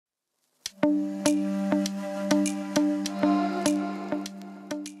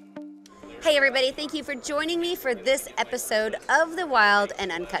Hey everybody, thank you for joining me for this episode of the Wild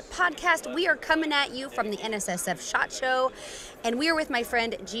and Uncut Podcast. We are coming at you from the NSSF SHOT Show, and we are with my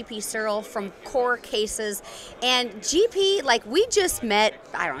friend GP Searle from KOR Cases. And GP, we just met,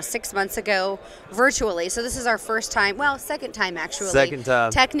 6 months ago virtually, so this is our first time, second time actually. Second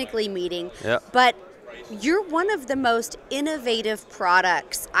time. Technically meeting. Yep. But you're one of the most innovative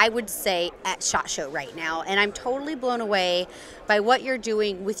products, I would say, at SHOT Show right now. And I'm totally blown away by what you're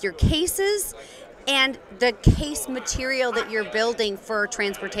doing with your cases and the case material that you're building for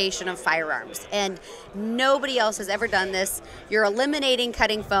transportation of firearms. And nobody else has ever done this. You're eliminating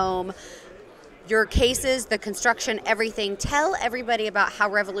cutting foam. Your cases, the construction, everything. Tell everybody about how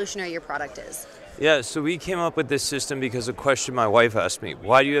revolutionary your product is. Yeah, so we came up with this system because a question my wife asked me,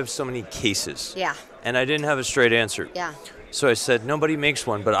 why do you have so many cases? Yeah. And I didn't have a straight answer. Yeah. So I said, nobody makes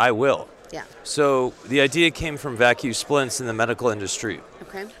one, but I will. Yeah. So the idea came from vacuum splints in the medical industry.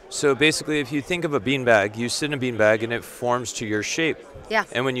 Okay. So basically, if you think of a beanbag, you sit in a beanbag and it forms to your shape. Yeah.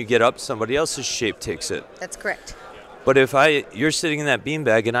 And when you get up, somebody else's shape takes it. That's correct. But if you're sitting in that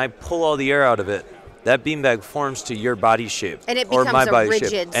beanbag and I pull all the air out of it, that beanbag forms to your body shape. And it or becomes my a body rigid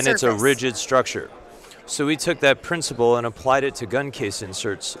shape. And surface. it's a rigid structure. So we took that principle and applied it to gun case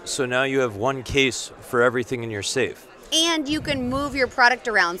inserts. So now you have one case for everything in your safe. And you can move your product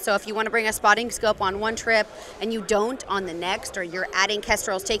around. So if you want to bring a spotting scope on one trip and you don't on the next, or you're adding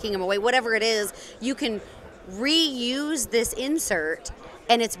kestrels, taking them away, whatever it is, you can reuse this insert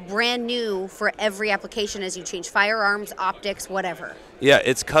and it's brand new for every application as you change firearms, optics, whatever. Yeah,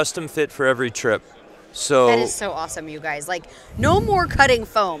 it's custom fit for every trip. So that is so awesome, you guys. No more cutting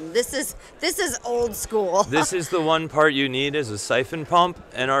foam. This is old school. This is the one part you need is a siphon pump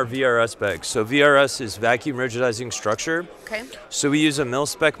and our VRS bag. So VRS is vacuum rigidizing structure. Okay. So we use a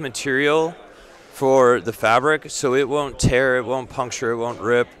mil-spec material for the fabric, so it won't tear, it won't puncture, it won't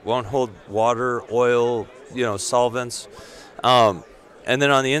rip, won't hold water, oil, solvents. And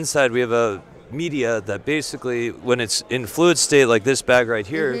then on the inside, we have a media that basically, when it's in fluid state like this bag right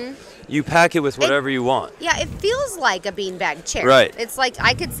here, you pack it with whatever you want. Yeah, it feels like a beanbag chair. Right. It's like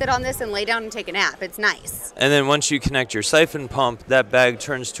I could sit on this and lay down and take a nap. It's nice. And then once you connect your siphon pump, that bag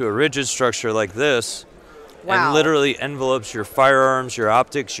turns to a rigid structure like this. Wow. And literally envelopes your firearms, your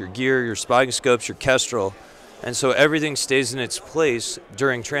optics, your gear, your spotting scopes, your kestrel. And so everything stays in its place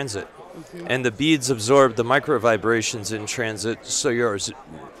during transit. And the beads absorb the micro vibrations in transit, so your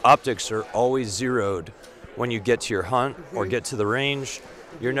optics are always zeroed when you get to your hunt or get to the range.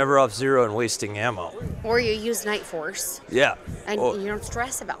 You're never off zero and wasting ammo. Or you use Night Force. Yeah. And you don't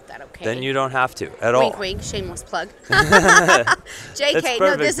stress about that, okay? Then you don't have to at all. Wink, wink, shameless plug. JK,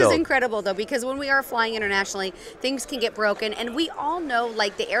 no, this is though. incredible, though, because when we are flying internationally, things can get broken. And we all know,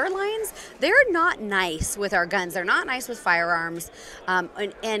 the airlines, they're not nice with our guns. They're not nice with firearms.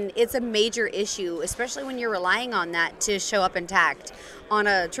 And it's a major issue, especially when you're relying on that to show up intact on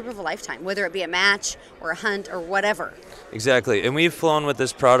a trip of a lifetime, whether it be a match or a hunt or whatever. Exactly. And we've flown with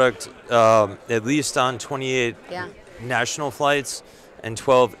this product at least on 28 national flights and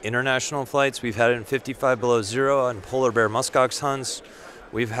 12 international flights. We've had it in 55 below zero on polar bear muskox hunts.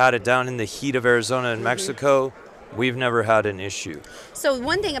 We've had it down in the heat of Arizona and Mexico. We've never had an issue. So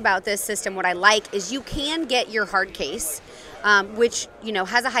one thing about this system, what I like, is you can get your hard case, which,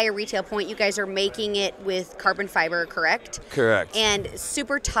 has a higher retail point. You guys are making it with carbon fiber, correct? Correct. And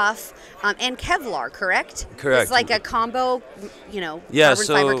super tough, and Kevlar, correct? Correct. It's like a combo, Yeah, carbon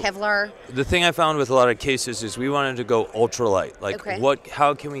fiber, Kevlar. The thing I found with a lot of cases is we wanted to go ultralight.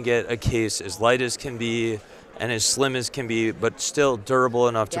 How can we get a case as light as can be and as slim as can be, but still durable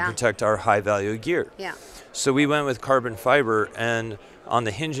enough to protect our high value gear? Yeah. So we went with carbon fiber, and on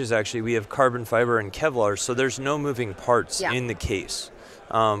the hinges, actually, we have carbon fiber and Kevlar, so there's no moving parts in the case.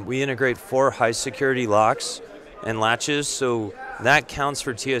 We integrate 4 high-security locks and latches, so that counts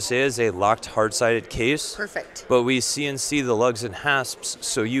for TSA as a locked hard-sided case. Perfect. But we CNC the lugs and hasps,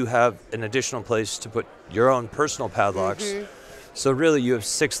 so you have an additional place to put your own personal padlocks. So really, you have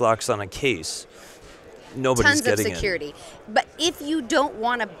 6 locks on a case. Nobody's Tons getting of security. But if you don't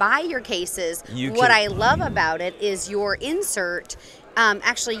want to buy your cases, what I love about it is your insert.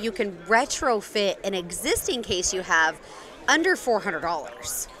 Actually, you can retrofit an existing case you have under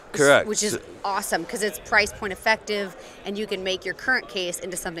 $400. Correct. Which is awesome because it's price point effective and you can make your current case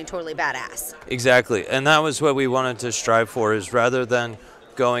into something totally badass. Exactly. And that was what we wanted to strive for, is rather than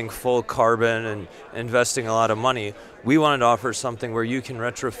going full carbon and investing a lot of money, we wanted to offer something where you can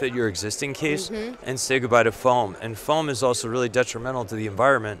retrofit your existing case and say goodbye to foam. And foam is also really detrimental to the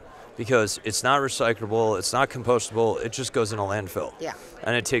environment because it's not recyclable, it's not compostable, it just goes in a landfill. Yeah.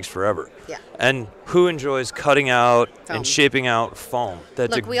 And it takes forever. Yeah. And who enjoys cutting out Foam. and shaping out foam? That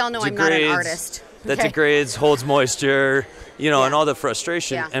Look, we all know I'm not an artist. That Okay. degrades, holds moisture, you know, Yeah. and all the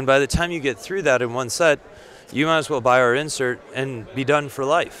frustration. Yeah. And by the time you get through that in one set, you might as well buy our insert and be done for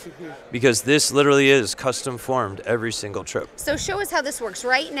life. Because this literally is custom formed every single trip. So show us how this works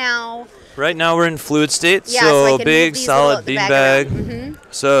right now. Right now we're in fluid state, Yeah, so I so can big, move these solid the bean bag bag. around.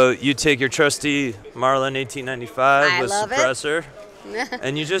 So you take your trusty Marlin 1895 I with love it. suppressor,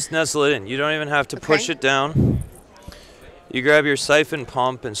 and you just nestle it in. You don't even have to push Okay. it down. You grab your siphon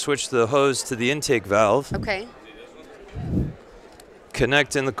pump and switch the hose to the intake valve. Okay.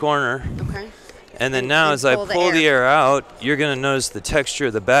 Connect in the corner. Okay. And then And- now and as I pull the pull the air. air out, you're going to notice the texture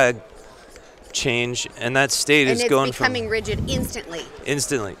of the bag change, and that state And is it's going becoming from rigid instantly.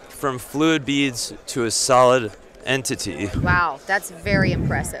 instantly from fluid beads to a solid entity. Wow, that's very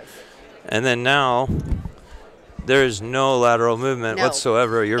impressive. And then now there is no lateral movement No.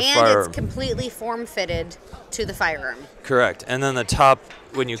 whatsoever. Your And firearm. it's completely form-fitted to the firearm. Correct. And then the top,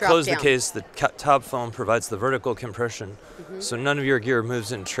 when you Drop close down. the case, the top foam provides the vertical compression. So none of your gear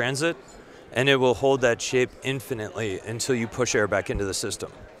moves in transit, and it will hold that shape infinitely until you push air back into the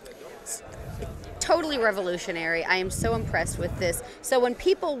system. Totally revolutionary. I am so impressed with this. So when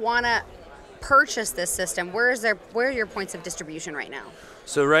people want to purchase this system, where are your points of distribution right now?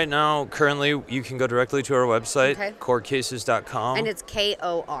 So right now, currently, you can go directly to our website, Okay. KORCases.com. And it's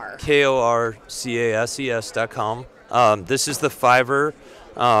KOR. KORCASES.com. This is the 5er.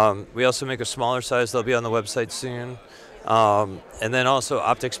 We also make a smaller size. They'll be on the website soon. And then also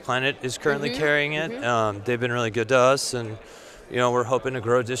Optics Planet is currently carrying it. They've been really good to us, and you know, we're hoping to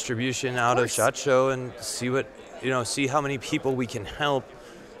grow distribution out of SHOT Show and see how many people we can help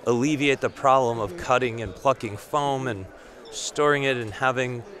alleviate the problem of cutting and plucking foam and storing it and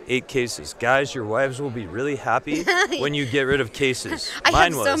having 8 cases. Guys, your wives will be really happy when you get rid of cases. I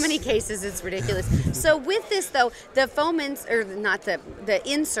Mine have so was. many cases, it's ridiculous. So with this though, the foam the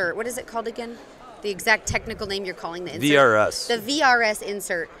insert, what is it called again? The exact technical name you're calling the insert? VRS. The VRS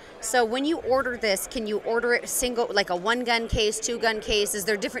insert. So when you order this, can you order it single, like a 1-gun case, 2-gun case? Is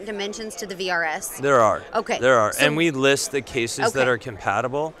there different dimensions to the VRS? There are. Okay. There are. So- And we list the cases that Okay. are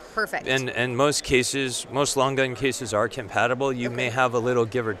compatible. Perfect. And most long gun cases are compatible. You may have a little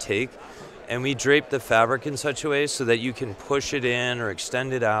give or take. And we drape the fabric in such a way so that you can push it in or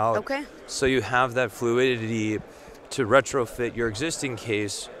extend it out. Okay. So you have that fluidity to retrofit your existing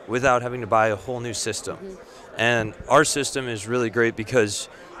case without having to buy a whole new system. And our system is really great because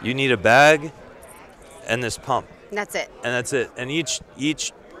you need a bag and this pump. That's it. And that's it. And each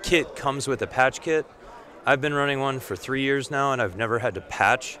kit comes with a patch kit. I've been running one for 3 years now, and I've never had to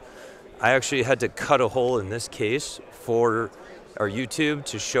patch. I actually had to cut a hole in this case for our YouTube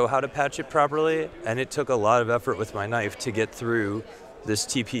to show how to patch it properly, and it took a lot of effort with my knife to get through this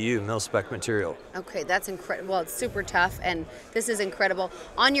TPU mil-spec material. Okay, that's incredible. Well, it's super tough, and this is incredible.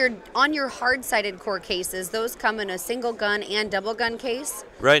 On your hard-sided KOR cases, those come in a single gun and double gun case.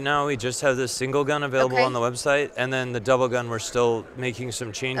 Right now, we just have the single gun available Okay. on the website, and then the double gun, we're still making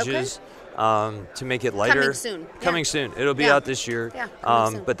some changes to make it lighter. Coming soon. Coming Yeah. soon. It'll be Yeah. out this year. Yeah,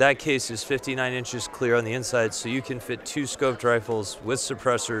 coming soon. But that case is 59 inches clear on the inside, so you can fit 2 scoped rifles with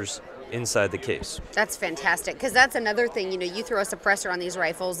suppressors inside the case. That's fantastic, because that's another thing. You know, you throw a suppressor on these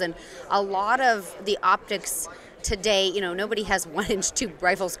rifles, and a lot of the optics today, you know, nobody has 1-inch tube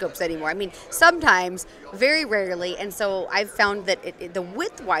rifle scopes anymore. I mean, sometimes, very rarely, and so I've found that the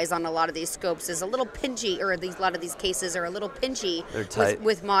width-wise on a lot of these scopes is a little pinchy, or a lot of these cases are a little pinchy. They're tight.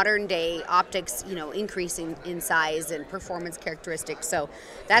 With modern-day optics, you know, increasing in size and performance characteristics. So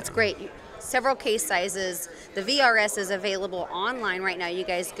that's great. Several case sizes. The VRS is available online right now. You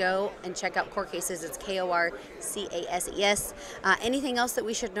guys go and check out KOR Cases. It's KORCASES. Anything else that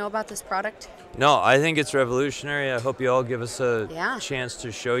we should know about this product? No, I think it's revolutionary. I hope you all give us a Yeah. chance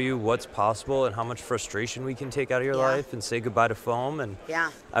to show you what's possible and how much frustration we can take out of your Yeah. life and say goodbye to foam. And Yeah.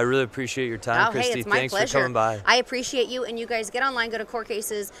 I really appreciate your time, Oh, Kristy. hey, it's my Thanks pleasure. for coming by. I appreciate you, and you guys get online, go to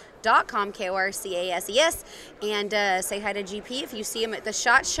KORCases.com, KORCASES, and say hi to GP if you see him at the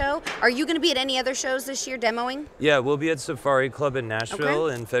SHOT Show. Are you going to be at any other shows this year demoing? Yeah, we'll be at Safari Club in Nashville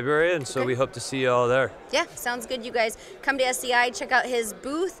in February, and so Okay. we hope to see you all there. Yeah, sounds good. You guys come to SCI, check out his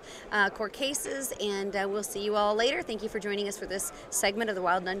booth, KOR Cases, and we'll see you all later. Thank you for joining us for this segment of the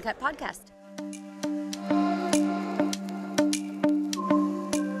Wild Uncut Podcast.